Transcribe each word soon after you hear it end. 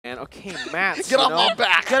And okay, Mats, Get off my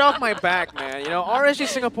back! Get off my back, man. You know, RSG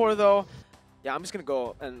Singapore, though, yeah, I'm just going to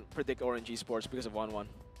go and predict Orange Esports because of 1-1.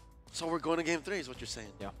 So we're going to game 3 is what you're saying?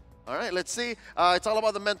 Yeah. All right, let's see. It's all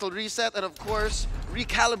about the mental reset and, of course,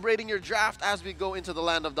 recalibrating your draft as we go into the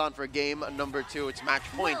Land of Dawn for game number 2. It's match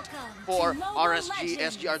point for RSG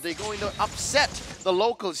SG. Are they going to upset the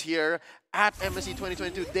locals here at MSC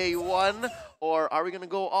 2022 day 1? Or are we going to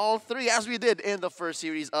go all 3 as we did in the first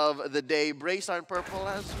series of the day? Brace are in purple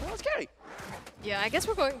as well as Gary. Yeah, I guess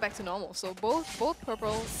we're going back to normal. So both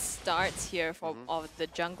purple starts here for all the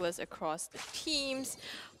junglers across the teams.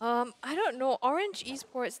 I don't know, Orange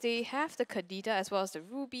Esports, they have the Kadita as well as the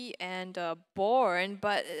Ruby and Born,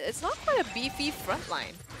 but it's not quite a beefy front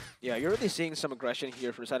line. Yeah, you're really seeing some aggression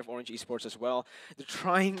here from the side of Orange Esports as well. They're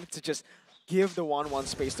trying to just give the 1-1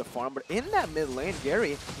 space to farm, but in that mid lane,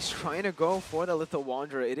 Gary is trying to go for the Little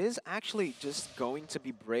Wanderer. It is actually just going to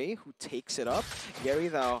be Bray who takes it up. Gary,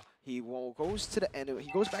 though, he goes to the end.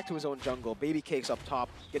 He goes back to his own jungle. Baby Cakes up top,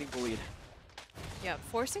 getting bullied. Yeah,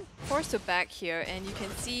 forced to back here, and you can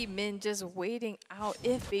see Min just waiting out.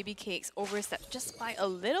 If Baby Cakes overstep just by a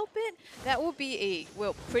little bit, that will be a,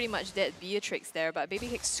 well, pretty much dead Beatrix there, but Baby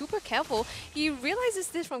Cakes super careful. He realizes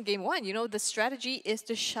this from game 1, you know, the strategy is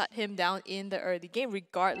to shut him down in the early game,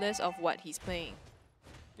 regardless of what he's playing.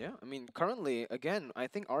 Yeah, I mean, currently, again, I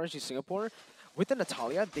think RSG Singapore, with the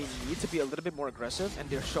Natalia, they need to be a little bit more aggressive, and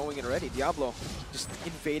they're showing it already. Diablo just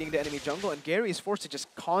invading the enemy jungle, and Gary is forced to just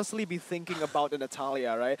constantly be thinking about the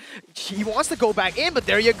Natalia, right? He wants to go back in, but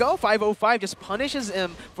there you go. 505 just punishes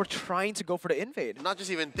him for trying to go for the invade. Not just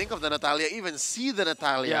even think of the Natalia, even see the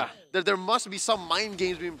Natalia. Yeah. There must be some mind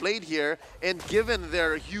games being played here, and given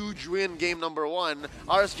their huge win game number 1,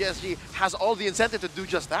 RSGSG has all the incentive to do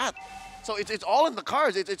just that. So it's all in the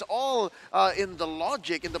cards. It's all in the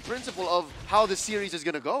logic, in the principle of how the series is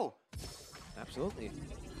going to go. Absolutely.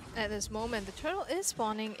 At this moment, the turtle is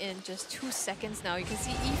spawning in just 2 seconds now. You can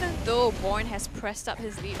see even though Born has pressed up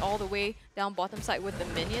his lead all the way down bottom side with the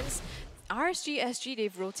minions, RSG SG,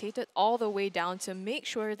 they've rotated all the way down to make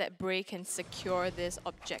sure that Bray can secure this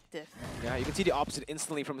objective. Yeah, you can see the opposite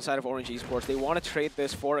instantly from the side of Orange Esports. They want to trade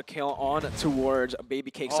this for a kill on towards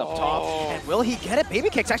Baby Cakes up top. And will he get it? Baby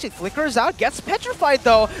Cakes actually flickers out, gets petrified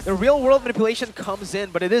though. The real world manipulation comes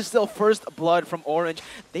in, but it is still first blood from Orange.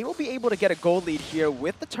 They will be able to get a gold lead here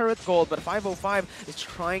with the turret gold, but 505 is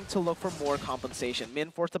trying to look for more compensation. Min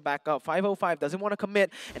forced to back up. 505 doesn't want to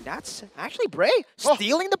commit, and that's actually Bray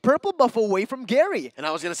stealing the purple buff away from Gary. And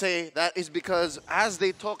I was going to say, that is because as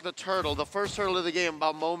they took the turtle, the first turtle of the game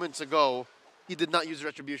about moments ago, he did not use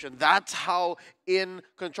Retribution. That's how in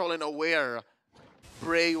control and aware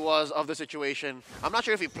Bray was of the situation. I'm not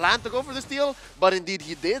sure if he planned to go for the steal, but indeed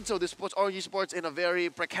he did. So this puts Orange Esports in a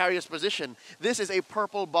very precarious position. This is a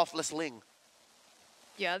purple buffless Ling.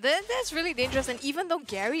 Yeah, that's really dangerous, and even though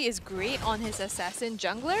Gary is great on his assassin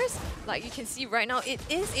junglers, like you can see right now, it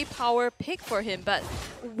is a power pick for him, but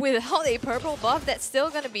without a purple buff, that's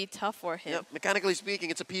still going to be tough for him. Yeah, mechanically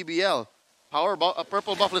speaking, it's a PBL. A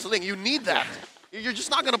purple buffless Ling, you need that. You're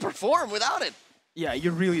just not going to perform without it. Yeah,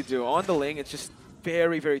 you really do. On the Ling, it's just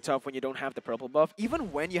very, very tough when you don't have the purple buff.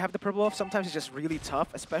 Even when you have the purple buff, sometimes it's just really tough,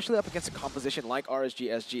 especially up against a composition like RSG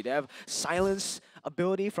SG. They have silence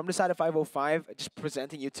ability from the side of 505, just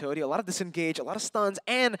presenting utility, a lot of disengage, a lot of stuns,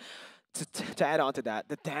 and to add on to that,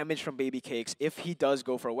 the damage from Baby Cakes. If he does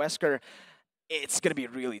go for a Wesker, it's going to be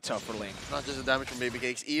really tough for Ling. Not just the damage from Baby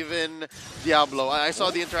Cakes, even Diablo. I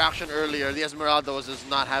saw the interaction earlier. The Esmeralda was just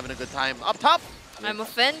not having a good time. Up top! I'm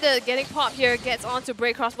offended. Getting popped here, gets onto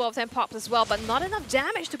Bray, crossbow of 10 pops as well, but not enough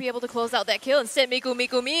damage to be able to close out that kill. Instead,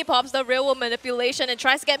 Miku pops the real world manipulation and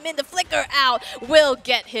tries to get Min to flicker out. Will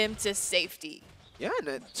get him to safety. Yeah,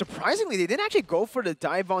 and surprisingly, they didn't actually go for the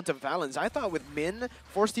dive onto Valens. I thought with Min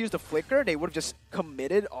forced to use the flicker, they would have just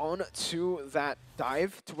committed on to that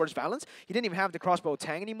dive towards Valens. He didn't even have the crossbow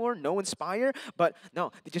tang anymore, no Inspire, but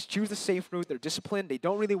no, they just choose the safe route. They're disciplined. They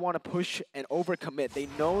don't really want to push and overcommit. They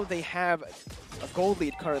know they have a gold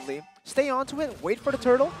lead currently. Stay onto it, wait for the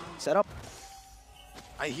turtle, set up.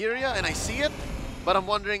 I hear you and I see it, but I'm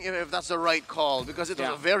wondering if that's the right call because it was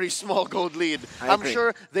a very small gold lead. I'm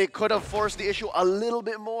sure they could have forced the issue a little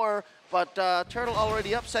bit more, but Turtle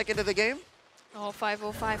already up second of the game. Oh,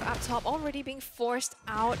 505 up top, already being forced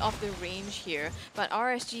out of the range here. But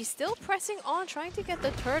RSG still pressing on, trying to get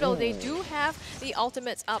the turtle. They do have the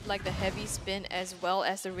ultimates up, like the heavy spin as well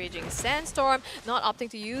as the raging sandstorm. Not opting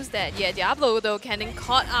to use that yet. Diablo, though, getting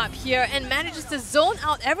caught up here and manages to zone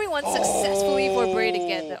out everyone successfully for Bray to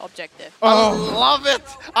get the objective. I love it!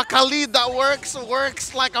 A Khalid that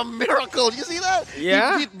works like a miracle. You see that?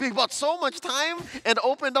 Yeah. He bought so much time and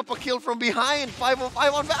opened up a kill from behind.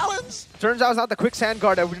 505 on balance. Turns out it's not the quick sand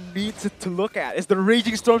guard that we need to look at. It's the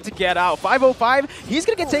Raging Storm to get out. 505, he's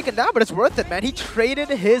going to get taken down, but it's worth it, man. He traded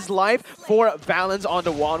his life for balance on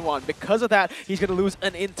the 1-1. Because of that, he's going to lose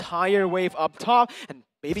an entire wave up top. And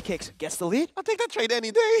Baby Cakes gets the lead. I'll take that trade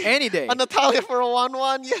any day. Any day. A Natalia for a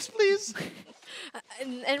 1-1. Yes, please.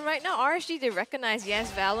 And right now, RSG, they recognize,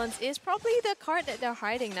 yes, Valence is probably the card that they're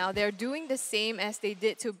hiding now. They're doing the same as they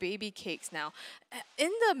did to Baby Cakes now.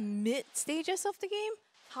 In the mid stages of the game,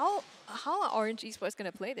 how are Orange Esports going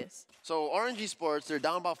to play this? So Orange Esports, they're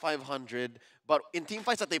down about 500, but in team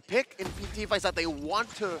fights that they pick, in team fights that they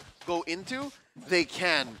want to go into, they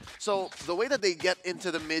can. So the way that they get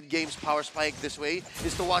into the mid-game's power spike this way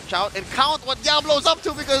is to watch out and count what Diablo's up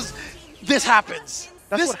to, because this happens.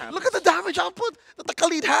 That's what happens. Look at the damage output that the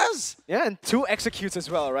Khalid has. Yeah, and 2 executes as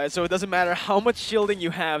well, right? So it doesn't matter how much shielding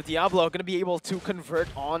you have, Diablo going to be able to convert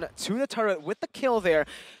on to the turret with the kill there.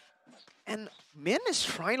 And Min is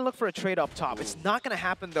trying to look for a trade up top. It's not going to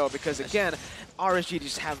happen, though, because, again, RSG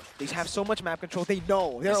they have so much map control. They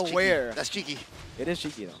know. They're aware. Cheeky. That's cheeky. It is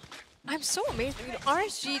cheeky, though. I'm so amazed. You know,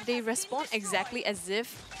 RSG, they respond exactly as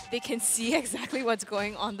if they can see exactly what's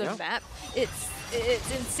going on the map. It's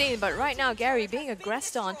insane. But right now, Gary being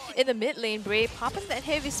aggressed on in the mid lane, Brave popping that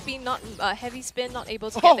heavy spin, not able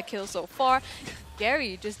to get the kill so far.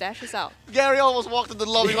 Gary just dashes out. Gary almost walked into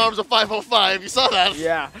the loving arms of 505. You saw that?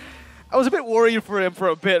 Yeah. I was a bit worried for him for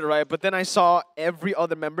a bit, right? But then I saw every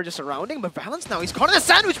other member just surrounding. But Valence now, he's caught in a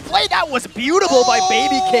sandwich play. That was beautiful by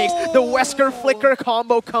Baby Cakes. The Wesker Flicker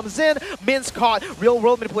combo comes in. Min's caught. Real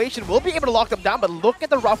world manipulation will be able to lock them down. But look at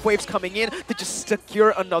the rough waves coming in to just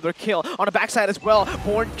secure another kill. On the backside as well,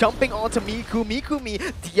 Born jumping onto Miku.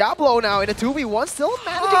 Mikumi. Diablo now in a 2v1, still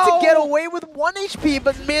managing to get away with 1 HP.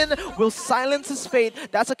 But Min will silence his fate.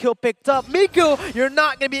 That's a kill picked up. Miku, you're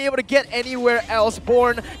not going to be able to get anywhere else.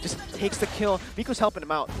 Born just takes the kill. Miku's helping him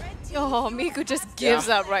out. Oh, Miku just gives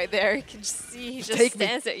up right there. You can see he just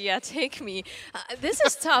stands there. Yeah, take me. This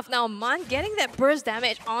is tough. Now, Man getting that burst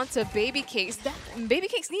damage onto Baby Cakes. Baby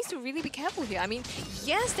Cakes needs to really be careful here. I mean,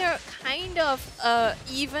 yes, they're kind of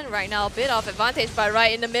even right now. A bit of advantage, but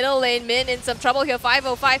right in the middle lane, Min in some trouble here.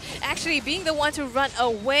 505 actually being the one to run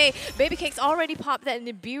away. Baby Cakes already popped that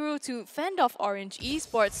Nibiru to fend off Orange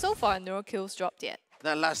Esports. So far, no kills dropped yet.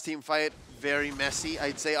 That last team fight, very messy.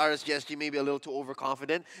 I'd say RSG maybe a little too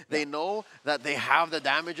overconfident. They know that they have the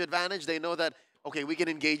damage advantage. They know that, okay, we can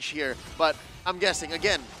engage here. But I'm guessing,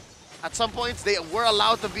 again, at some points, they were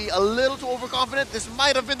allowed to be a little too overconfident. This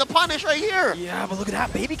might have been the punish right here. Yeah, but look at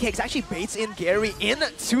that. Baby Cakes actually baits in Gary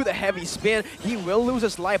into the heavy spin. He will lose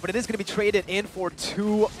his life, but it is going to be traded in for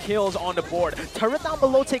 2 kills on the board. Turret down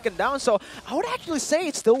below taken down, so I would actually say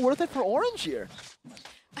it's still worth it for Orange here.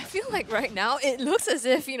 I feel like right now it looks as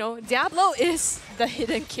if, you know, Diablo is the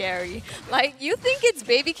hidden carry. Like, you think it's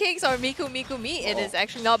Baby Cakes or Miku Me. It is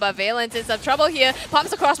actually not, but Valence in some trouble here.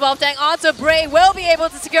 Pops across Wolf Tank onto Bray. Will be able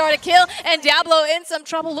to secure the kill. And Diablo in some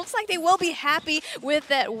trouble. Looks like they will be happy with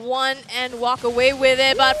that one and walk away with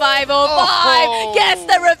it. But 505 gets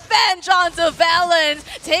the revenge onto Valence,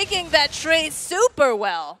 taking that trade super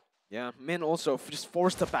well. Yeah, Min also just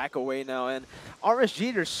forced to back away now, and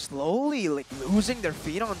RSG, they're slowly losing their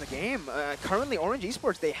feet on the game. Currently, Orange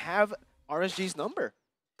Esports, they have RSG's number.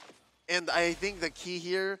 And I think the key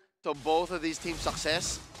here to both of these teams'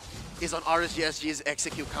 success is on RSG's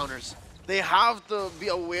execute counters. They have to be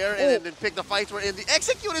aware and then pick the fights where the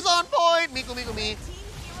execute is on point. Miku me.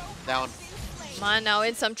 Down. Man now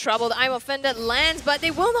in some trouble. The I'm Offended lands, but they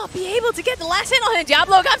will not be able to get the last hit on him.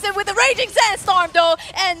 Diablo comes in with the Raging Sandstorm, though,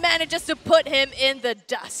 and manages to put him in the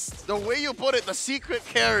dust. The way you put it, the secret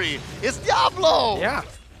carry is Diablo! Yeah.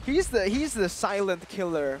 He's the silent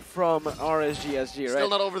killer from RSGSG, right? Still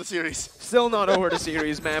not over the series. Still not over the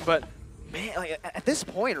series, man, but man, like, at this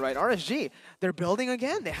point, right, RSG, they're building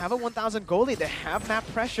again. They have a 1,000 goal lead. They have map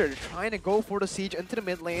pressure. They're trying to go for the siege into the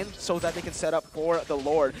mid lane so that they can set up for the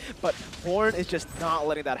Lord. But Horn is just not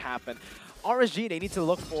letting that happen. RSG, they need to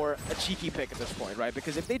look for a cheeky pick at this point, right?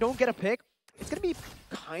 Because if they don't get a pick, it's going to be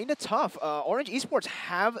kind of tough. Orange Esports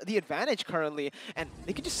have the advantage currently, and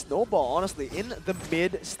they can just snowball, honestly, in the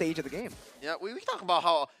mid stage of the game. Yeah, we talk about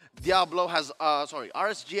how Diablo has,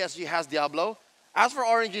 RSGSG has Diablo. As for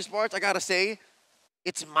RNG Esports, I gotta say,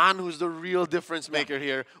 it's Man who's the real difference maker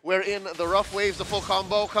here. Wherein the rough waves, the full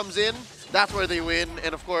combo comes in, that's where they win.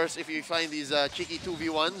 And of course, if you find these cheeky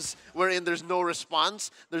 2v1s, wherein there's no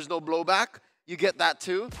response, there's no blowback, you get that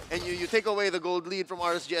too. And you take away the gold lead from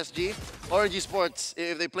RSG. RNG Sports,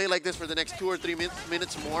 if they play like this for the next 2 or 3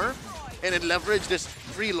 minutes more, and then leverage this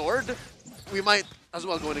free Lord, we might as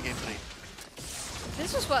well go into game 3.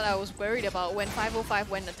 This was what I was worried about when 505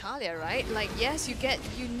 went Natalia, right? Like, yes, you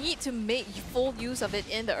need to make full use of it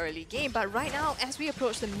in the early game, but right now, as we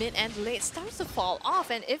approach the mid and late, it starts to fall off.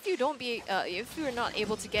 And if you're not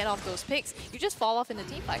able to get off those picks, you just fall off in the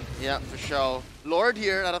team fight. Yeah, for sure. Lord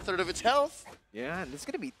here at a third of its health. Yeah, and it's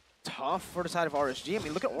going to be tough for the side of RSG. I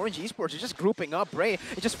mean, look at Orange Esports. They're just grouping up. Bray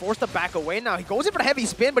is just forced to back away now. He goes in for the heavy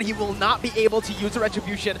spin, but he will not be able to use the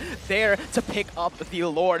Retribution there to pick up the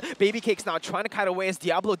Lord. Babycake's now trying to kite away as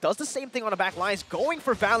Diablo does the same thing on the back lines, going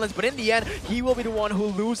for Valence, but in the end, he will be the one who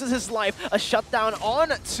loses his life. A shutdown on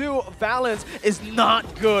to Valence is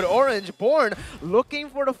not good. Orange, Born, looking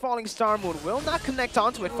for the Falling Star Moon, will not connect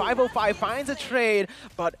onto it. 505 finds a trade,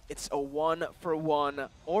 but it's a 1-for-1.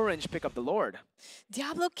 Orange pick up the Lord.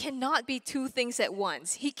 Diablo cannot be two things at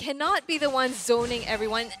once. He cannot be the one zoning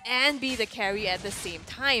everyone and be the carry at the same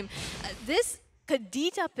time. This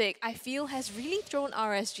Kadita pick, I feel, has really thrown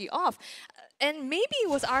RSG off. And maybe it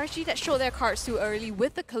was RSG that showed their cards too early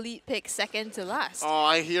with the Khalid pick second to last. Oh,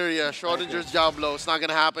 I hear ya. Schrodinger's Diablo. It's not going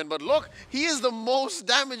to happen. But look, he is the most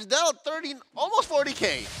damage dealt. 30, almost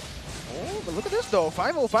 40k. Oh, but look at this though,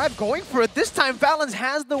 505 going for it. This time Valence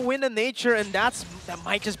has the win in nature, and that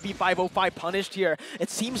might just be 505 punished here. It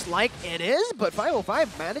seems like it is, but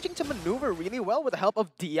 505 managing to maneuver really well with the help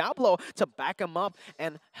of Diablo to back him up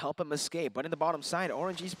and help him escape. But in the bottom side,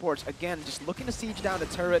 Orange Esports, again, just looking to siege down the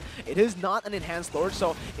turret. It is not an enhanced Lord,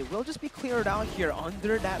 so it will just be cleared out here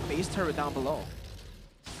under that base turret down below.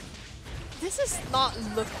 This is not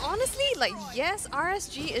honestly, like, yes,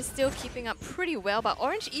 RSG is still keeping up pretty well, but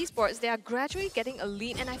Orange Esports, they are gradually getting a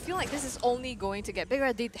lead, and I feel like this is only going to get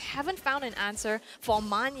bigger. They haven't found an answer for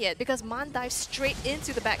Man yet, because Man dives straight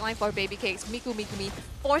into the backline for Babycakes. Miku Mikumi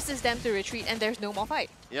forces them to retreat, and there's no more fight.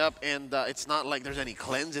 Yep, and it's not like there's any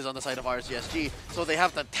cleanses on the side of RSG, so they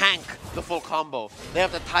have to tank the full combo. They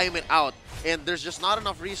have to time it out, and there's just not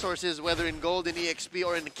enough resources, whether in gold, in EXP,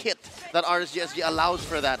 or in kit, that RSG allows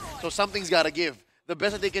for that. So something's got to give. The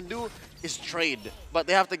best that they can do is trade, but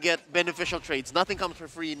they have to get beneficial trades. Nothing comes for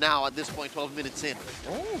free now at this point, 12 minutes in.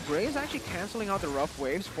 Oh, Bray is actually canceling out the rough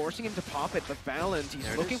waves, forcing him to pop it, but Valent,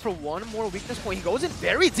 he's looking for one more weakness point. He goes in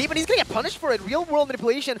very deep, and he's going to get punished for it. Real world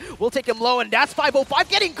manipulation will take him low, and that's 505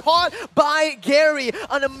 getting caught by Gary.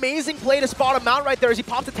 An amazing play to spot him out right there as he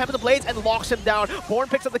pops the Tempest of Blades and locks him down. Born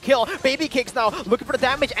picks up the kill. Babycakes now looking for the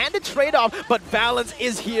damage and the trade-off, but Valence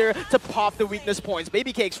is here to pop the weakness points.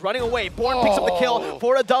 Babycakes running away. Born picks up the kill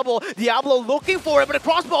for a double. Diablo looking for it, but a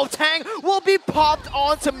crossbow tang will be popped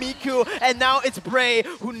onto Miku, and now it's Bray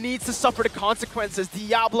who needs to suffer the consequences.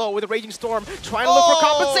 Diablo with a Raging Storm trying to look for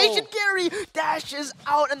compensation. Gary dashes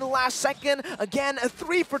out in the last second. Again, a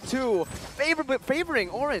 3 for 2, favoring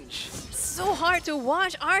Orange. So hard to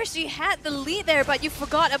watch. RSG had the lead there, but you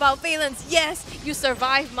forgot about Valence. Yes, you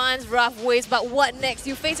survived Man's rough waves, but what next?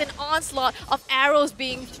 You face an onslaught of arrows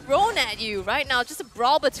being thrown at you. Right now, just a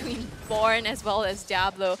brawl between Born as well as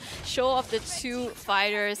Diablo. Show off the two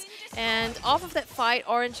fighters, and off of that fight,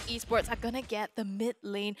 Orange Esports are gonna get the mid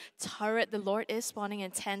lane turret. The Lord is spawning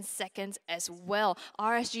in 10 seconds as well.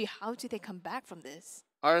 RSG, how do they come back from this?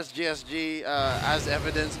 RSGSG, as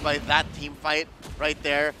evidenced by that team fight right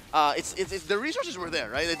there, it's the resources were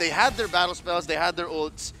there, right? They had their battle spells, they had their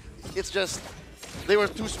ults. It's just they were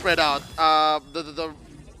too spread out. The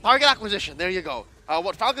target acquisition, there you go.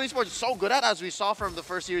 What Falcon Esports is so good at, as we saw from the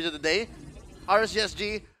first series of the day,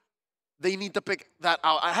 RSGSG, they need to pick that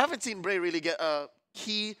out. I haven't seen Bray really get a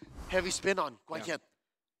key heavy spin on quite yet.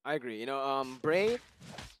 I agree. You know, Bray,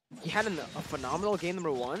 he had a phenomenal game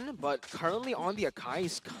number 1, but currently on the Akai,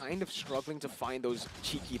 he's kind of struggling to find those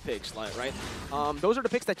cheeky picks, right? Those are the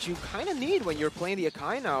picks that you kind of need when you're playing the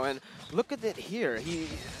Akai now, and look at it here. He,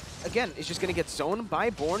 again, is just going to get zoned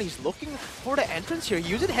by Born. He's looking for the entrance here. He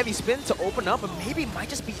used heavy spin to open up, but maybe it might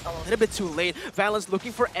just be a little bit too late. Valence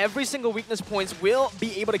looking for every single weakness points, will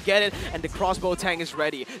be able to get it, and the crossbow tang is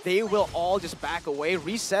ready. They will all just back away.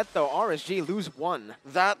 Reset, though. RSG lose 1.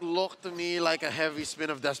 That looked to me like a heavy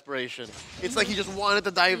spin of desperation. It's like he just wanted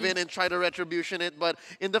to dive in and try to retribution it, but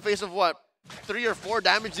in the face of what? 3 or 4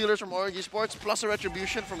 damage dealers from Orange Esports plus a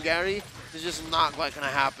retribution from Gary is just not quite gonna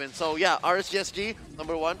happen. So yeah, RSGSG,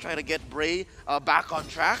 number 1, trying to get Bray back on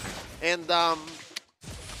track. And yeah,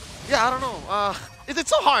 I don't know. It's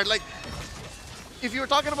so hard. Like, if you're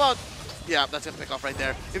talking about, yeah, that's a pick off right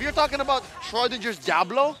there. If you're talking about Schrodinger's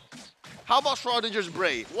Diablo, how about Schrodinger's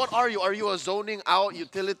Bray? What are you? Are you a zoning out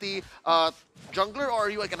utility jungler, or are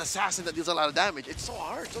you like an assassin that deals a lot of damage? It's so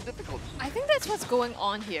hard, so difficult. I think that's what's going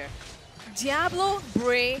on here. Diablo,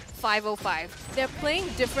 Bray, 505. They're playing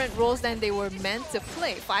different roles than they were meant to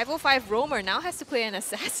play. 505 Roamer now has to play an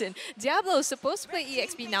assassin. Diablo is supposed to play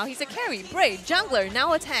EXP, now he's a carry. Bray, jungler,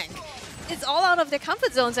 now a tank. It's all out of their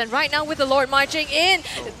comfort zones, and right now with the Lord marching in,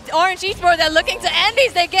 Orange Esports, they're looking to end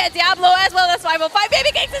these. They get Diablo as well as 505.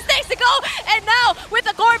 Baby Cakes is next to go, and now with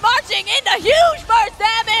the Lord marching in, the huge burst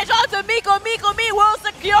damage onto Miko. Miko Me will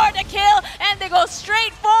secure the kill, and they go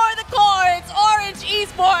straight for the core. It's Orange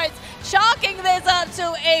Esports chalking this up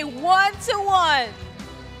to a 1-1.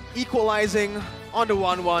 Equalizing on the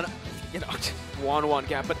 1-1. You know, 1-1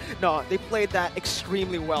 gap, but no, they played that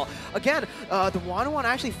extremely well. Again, the 1-1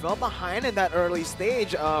 actually fell behind in that early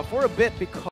stage for a bit because